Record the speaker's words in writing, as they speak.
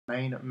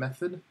main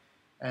method,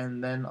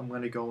 and then I'm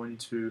going to go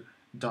into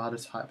data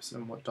types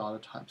and what data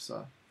types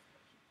are.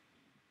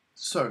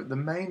 So the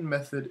main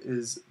method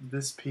is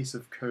this piece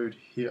of code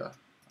here,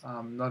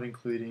 not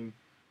including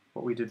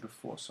what we did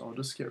before, so I'll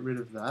just get rid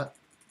of that.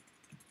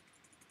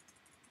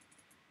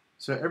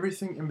 So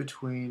everything in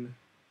between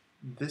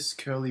this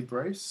curly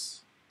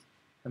brace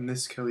and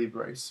this curly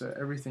brace, so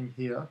everything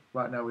here,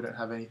 right now we don't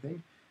have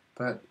anything,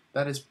 but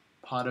that is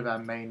part of our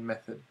main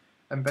method.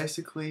 And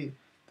basically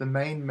the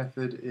main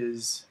method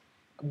is,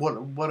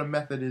 what a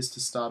method is to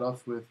start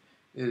off with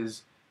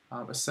is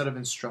a set of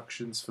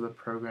instructions for the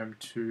program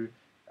to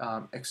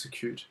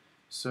execute.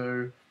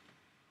 So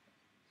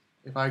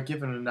if I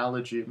give an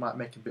analogy, it might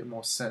make a bit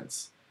more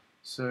sense.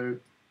 So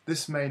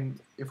this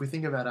if we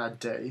think about our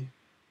day,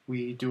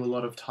 we do a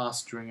lot of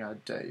tasks during our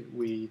day.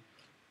 We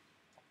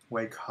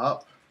wake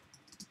up.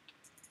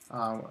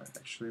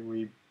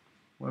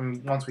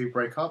 Once we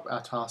break up,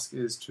 our task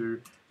is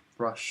to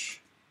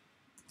brush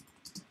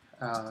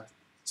our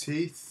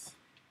teeth.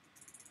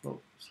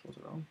 Oops, was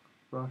it wrong?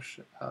 Brush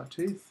our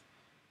teeth.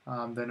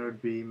 Then it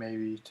would be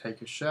maybe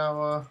take a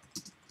shower,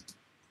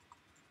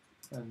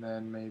 and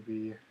then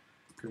maybe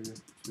go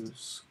to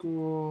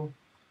school,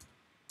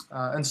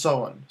 and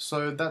so on.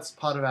 So that's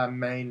part of our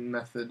main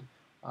method,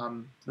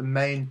 the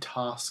main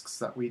tasks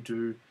that we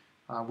do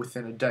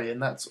within a day,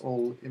 and that's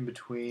all in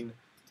between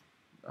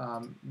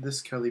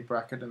this curly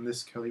bracket and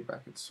this curly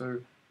bracket.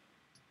 So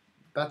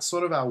that's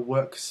sort of our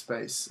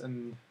workspace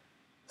and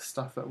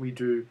stuff that we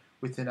do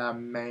within our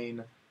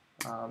main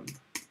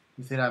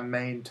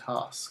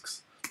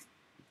tasks.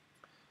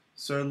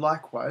 So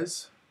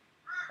likewise,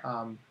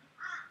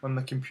 when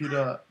the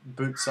computer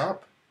boots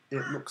up,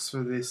 it looks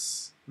for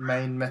this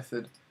main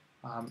method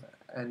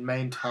and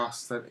main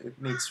tasks that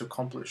it needs to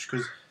accomplish,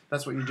 because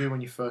that's what you do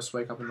when you first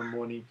wake up in the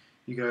morning.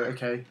 You go,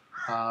 okay,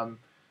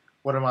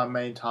 what are my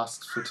main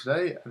tasks for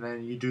today? And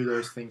then you do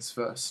those things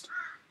first.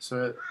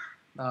 So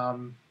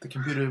the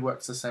computer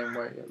works the same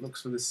way. It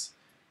looks for this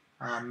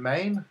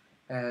main,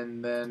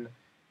 and then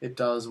it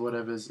does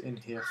whatever's in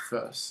here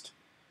first.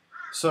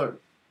 So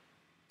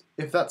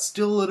if that's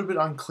still a little bit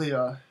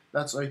unclear,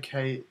 that's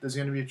okay. There's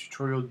going to be a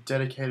tutorial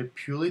dedicated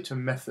purely to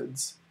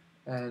methods,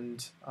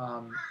 and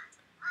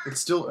it's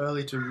still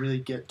early to really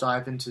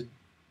dive into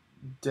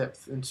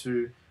depth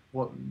into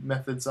what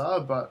methods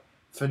are, but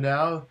for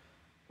now,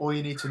 all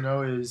you need to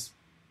know is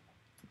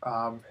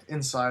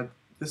inside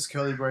this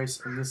curly brace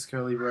and this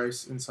curly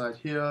brace inside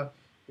here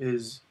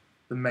is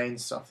the main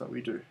stuff that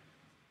we do.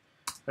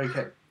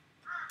 Okay,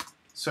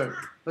 so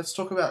let's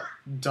talk about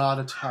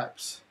data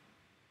types.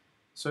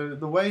 So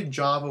the way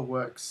Java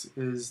works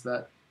is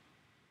that,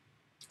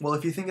 well,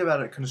 if you think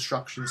about a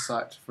construction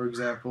site, for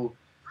example,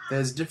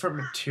 there's different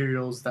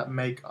materials that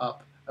make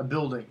up a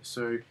building.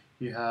 So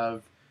you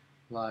have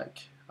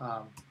like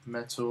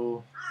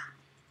metal,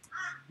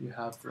 you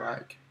have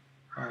like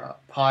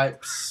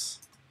pipes,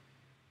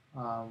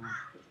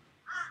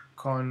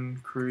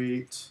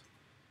 concrete,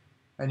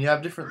 and you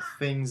have different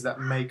things that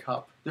make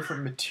up,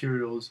 different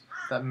materials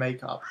that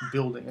make up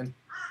building. And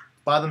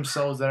by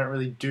themselves, they don't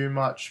really do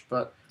much,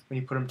 but when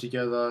you put them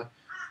together,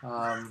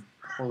 all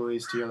of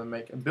these together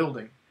make a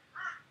building.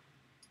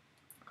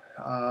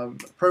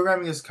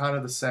 Programming is kind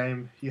of the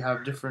same. You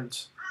have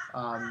different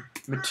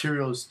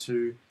materials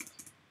to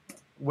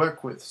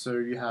work with. So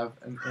you have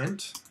an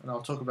int, and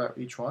I'll talk about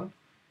each one.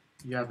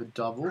 You have a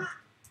double.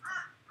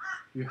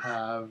 You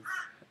have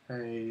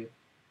a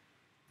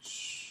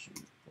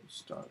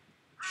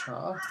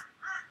char.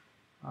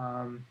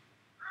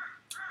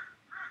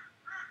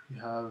 You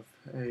have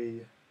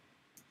a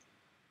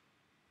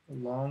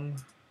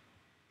long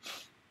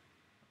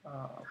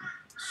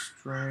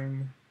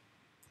string,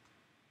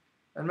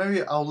 and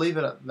maybe I'll leave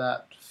it at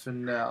that for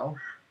now.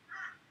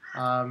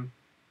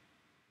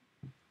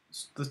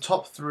 The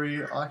top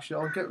three,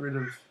 actually, I'll get rid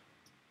of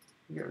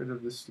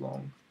this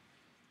long.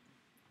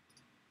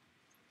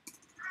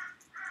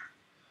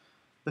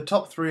 The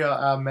top three are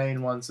our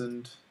main ones,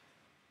 and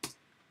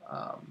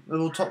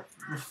the top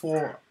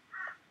four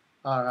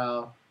are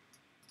our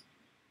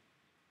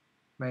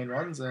main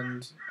ones,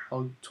 and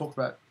I'll talk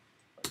about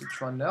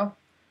each one now.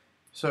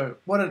 So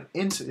what an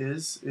int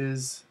is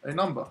a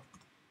number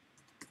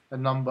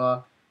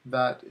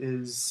that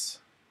is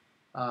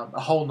a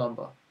whole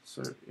number.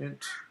 So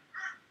int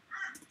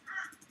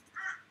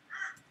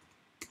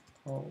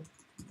whole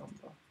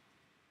number.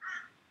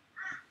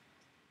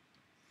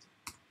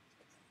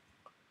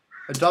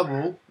 A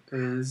double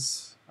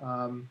is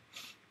a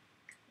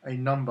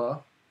number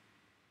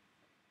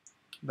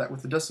that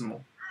with a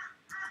decimal.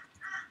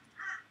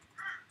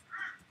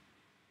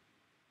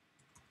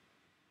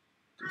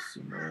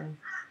 Decimal, I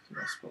think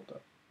I spelled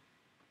that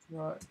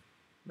right,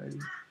 maybe.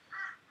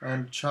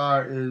 And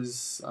char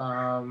is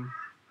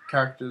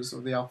characters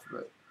of the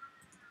alphabet.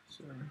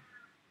 So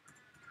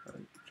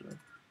character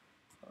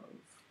of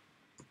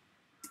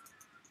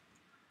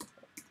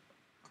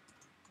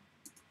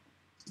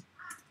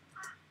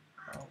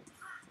alpha.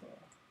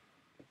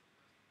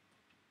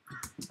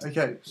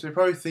 Okay, so you're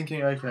probably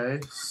thinking, okay,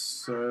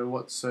 so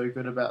what's so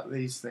good about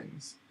these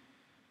things?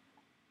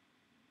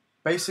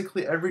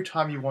 basically every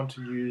time you want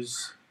to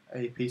use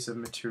a piece of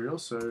material,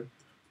 so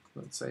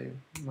let's say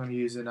I'm going to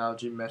use the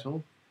analogy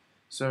metal.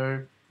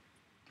 So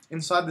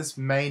inside this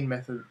main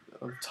method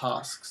of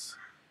tasks,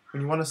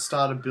 when you want to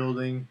start a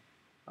building,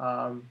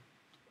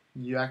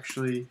 you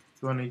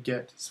want to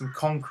get some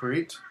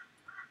concrete,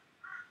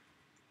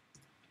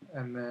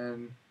 and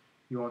then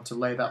you want to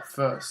lay that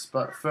first.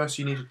 But first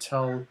you need to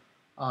tell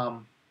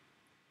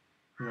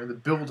the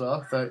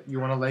builder that you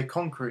want to lay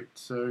concrete.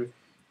 So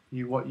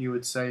what you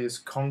would say is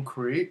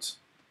concrete.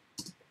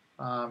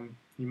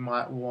 You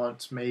might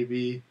want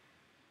maybe,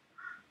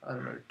 I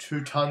don't know,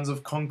 2 tons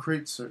of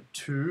concrete, so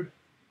 2.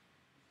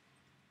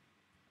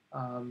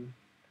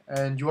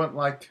 And you want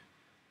like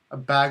a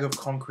bag of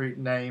concrete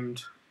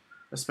named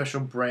a special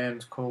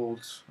brand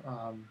called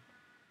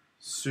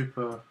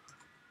Super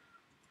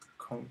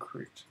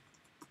Concrete.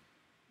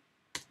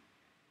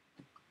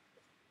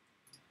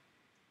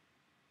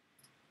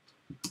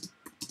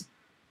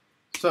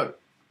 So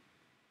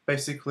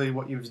basically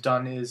what you've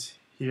done is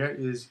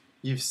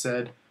you've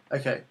said,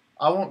 okay,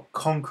 I want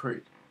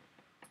concrete.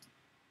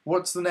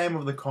 What's the name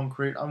of the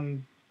concrete?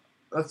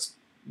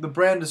 The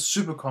brand is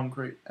Super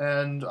Concrete,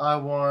 and I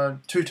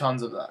want 2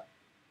 tons of that.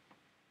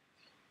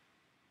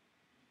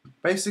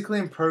 Basically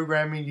in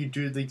programming you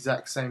do the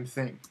exact same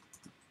thing.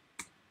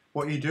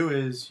 What you do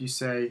is you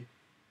say,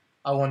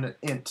 I want an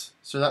int,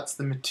 so that's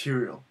the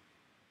material.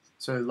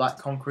 So like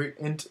concrete,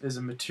 int is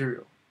a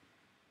material.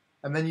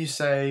 And then you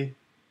say,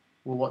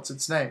 well, what's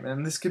its name?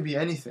 And this could be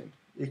anything.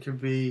 It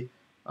could be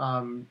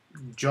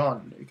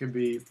John, it could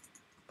be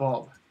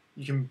Bob.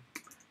 You can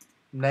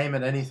name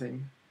it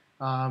anything.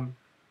 We're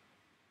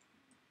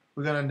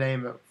going to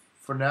name it,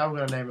 for now we're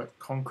going to name it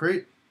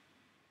concrete.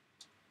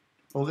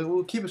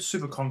 We'll keep it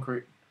super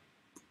concrete.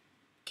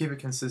 Keep it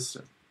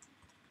consistent.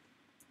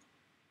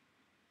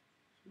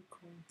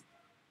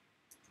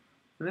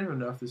 I don't even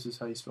know if this is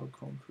how you spell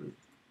concrete.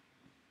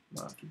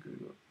 Might have to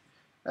Google it.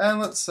 And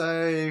let's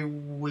say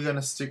we're going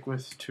to stick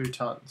with 2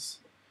 tons.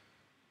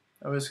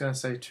 I'm just going to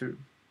say 2.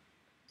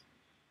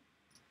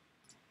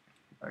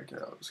 Okay,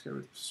 I'll just go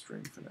with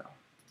string for now.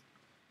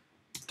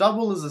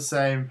 Double is the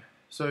same.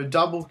 So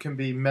double can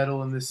be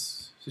metal in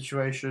this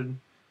situation.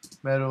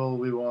 Metal,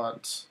 we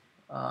want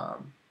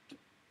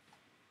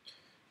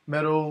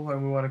metal,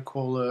 and we want to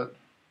call it,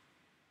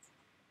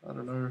 I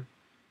don't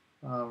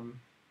know,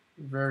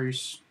 very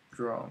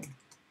strong.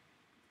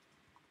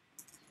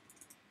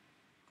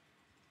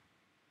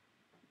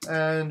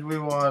 And we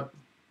want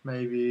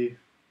maybe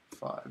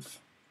 5.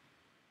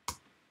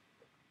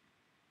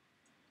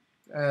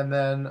 And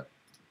then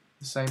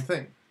the same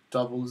thing.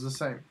 Double is the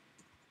same.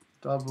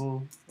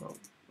 Double, well,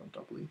 not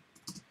doubly.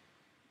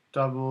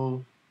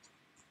 Double,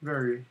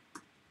 very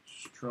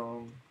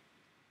strong.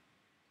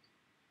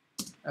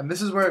 And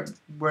this is where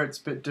it's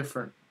a bit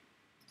different.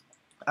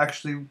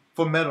 Actually,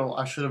 for metal,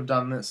 I should have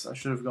done this. I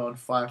should have gone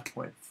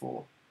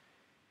 5.4.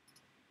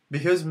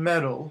 Because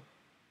metal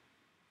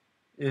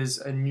is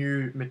a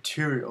new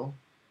material,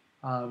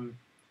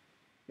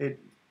 it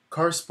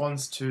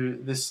corresponds to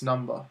this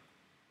number.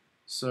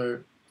 So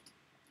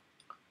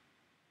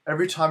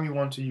every time you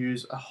want to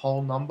use a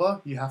whole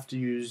number, you have to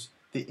use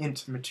the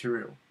int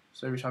material.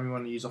 So every time you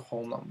want to use a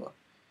whole number.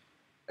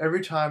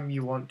 Every time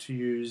you want to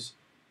use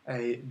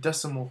a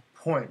decimal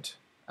point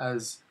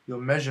as your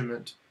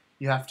measurement,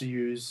 you have to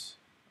use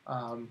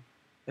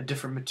a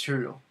different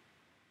material.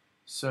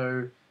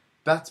 So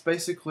that's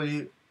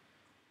basically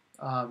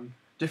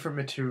different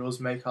materials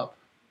make up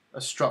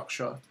a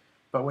structure,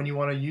 but when you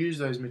want to use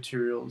those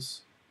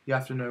materials, you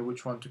have to know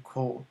which one to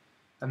call,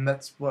 and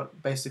that's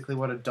basically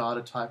what a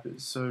data type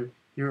is. So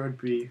here it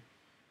would be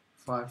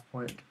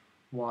 5.1,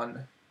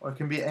 or it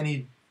can be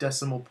any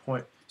decimal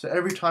point. So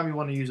every time you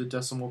want to use a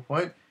decimal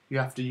point, you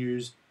have to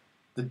use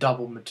the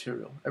double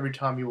material. Every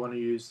time you want to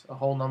use a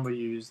whole number,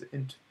 you use the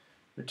int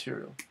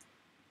material.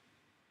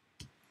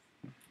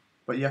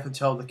 But you have to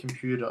tell the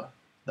computer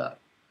that.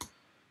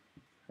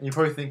 And you're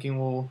probably thinking,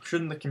 well,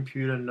 shouldn't the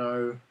computer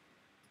know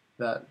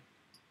that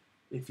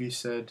if you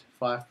said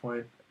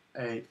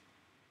 5.8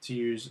 to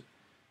use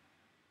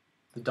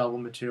the double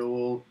material?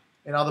 Well,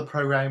 in other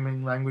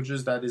programming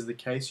languages, that is the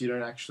case. You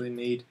don't actually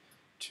need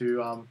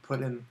to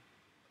put in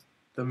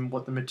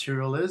what the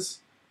material is,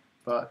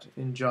 but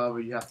in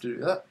Java you have to do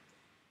that.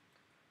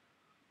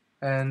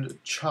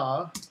 And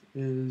char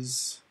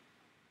is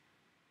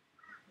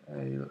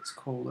let's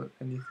call it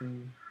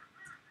anything,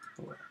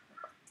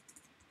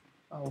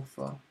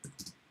 alpha.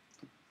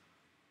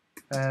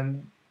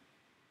 And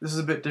this is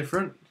a bit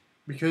different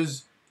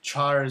because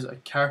char is a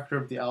character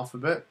of the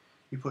alphabet.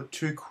 You put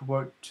 2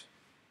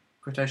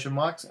 quotation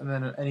marks and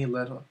then any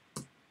letter,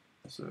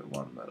 so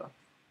 1 letter.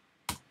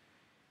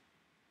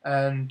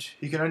 And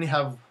you can only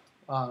have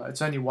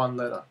it's only 1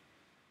 letter.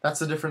 That's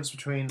the difference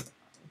between,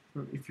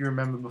 if you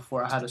remember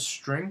before, I had a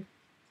string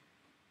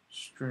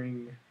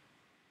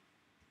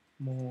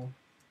more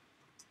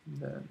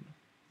than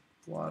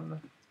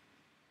 1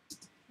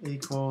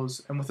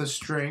 equals, and with a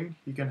string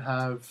you can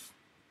have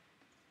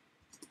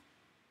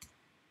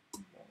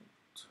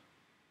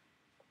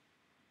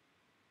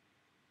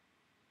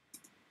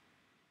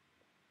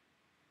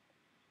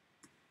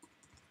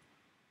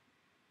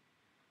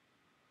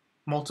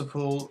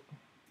multiple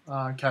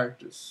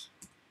characters.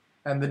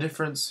 And the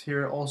difference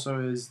here also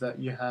is that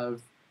you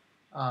have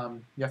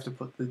to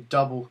put the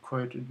double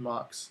quoted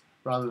marks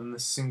rather than the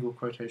single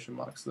quotation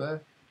marks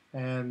there,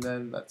 and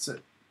then that's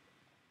it.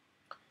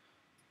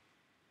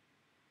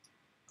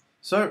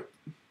 So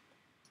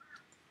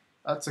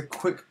that's a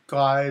quick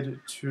guide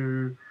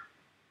to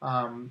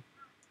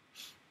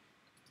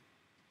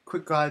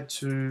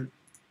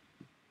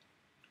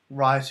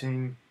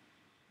writing,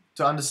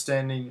 to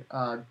understanding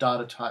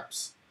data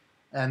types,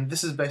 and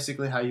this is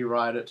basically how you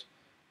write it.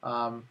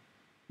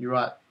 You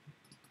write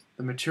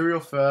the material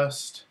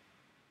first,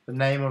 the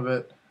name of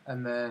it,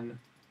 and then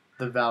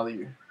the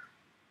value.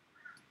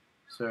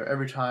 So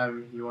every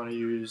time you want to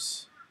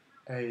use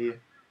a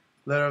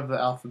letter of the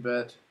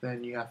alphabet,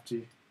 then you have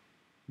to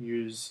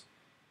use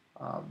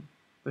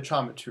the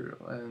child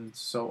material, and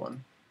so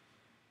on.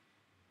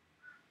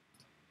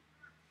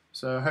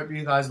 So I hope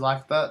you guys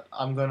like that.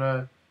 I'm going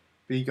to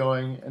be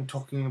going and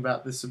talking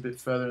about this a bit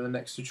further in the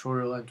next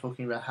tutorial, and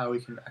talking about how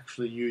we can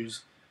actually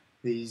use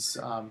these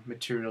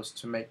materials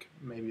to make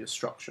maybe a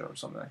structure or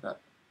something like that.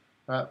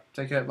 Alright,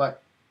 take care, bye.